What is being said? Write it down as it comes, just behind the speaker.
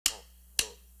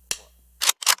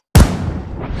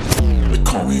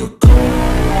call me a god.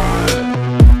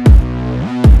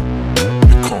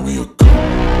 They call me a god.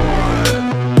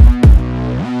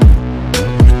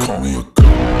 They call me a god.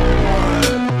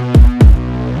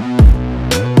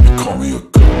 They call me a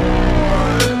god.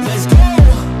 Let's go.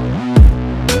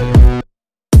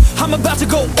 I'm about to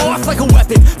go off like a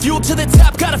weapon. Fuel to the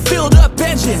top, got a filled up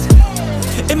engine.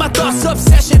 In my thoughts,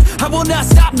 obsession, I will not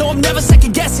stop, no, I'm never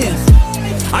second guessing.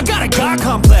 I got a God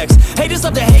complex. Haters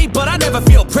love to hate, but I never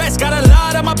feel pressed. Got a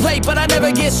lot on my plate, but I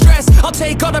never get stressed. I'll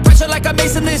take all the pressure like I'm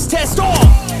acing this test.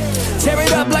 Tear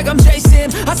it up like I'm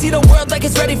Jason. I see the world like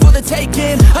it's ready for the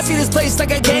taking. I see this place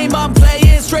like a game I'm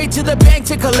playing. Straight to the bank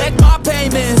to collect my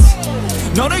payments.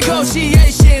 No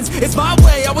negotiations, it's my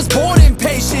way, I was born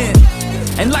impatient.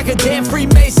 And like a damn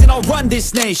Freemason, I'll run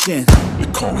this nation. They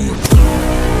call me a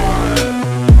god.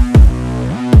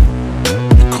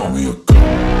 They call me a god.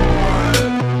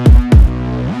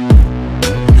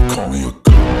 They call me a god.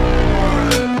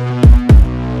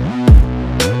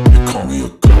 They call me a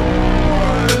god.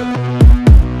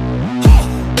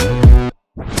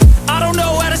 I don't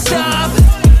know how to stop,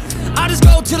 I just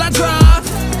go till I drop.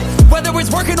 Whether it's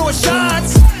working or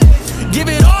shots, give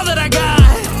it all that I got.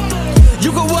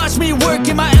 You can watch me work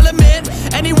in my element.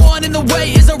 Anyone in the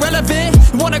way is irrelevant.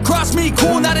 You wanna cross me,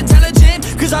 cool, not intelligent,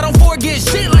 cause I don't forget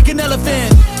shit like an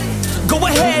elephant. Go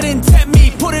ahead and tempt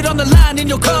me, put it on the line and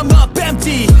you'll come up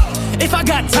empty. If I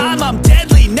got time, I'm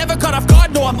deadly. Never caught off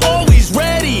guard, no, I'm always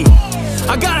ready.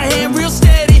 I got a hand real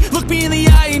steady. Look me in the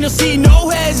eye and you'll see no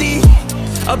hezzy.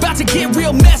 About to get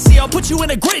real messy. I'll put you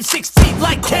in a grave 6 feet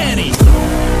like Kenny.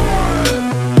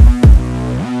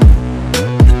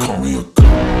 They call me a god.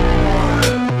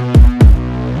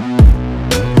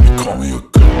 They call me a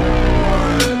god.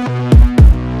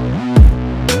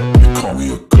 They call me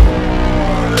a god.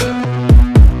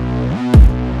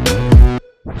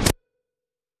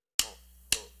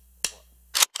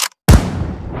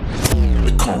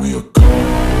 They call me a god.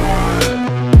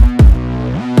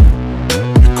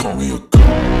 They call me a god.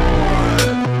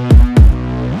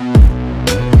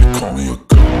 They call me a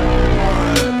god.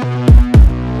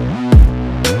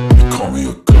 They call me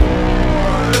a god.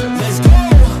 Let's go.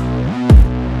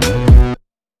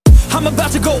 I'm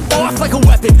about to go off like a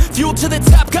weapon. Fuel to the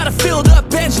top, got a filled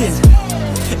up engine.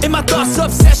 In my thoughts,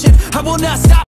 obsession, I will not stop.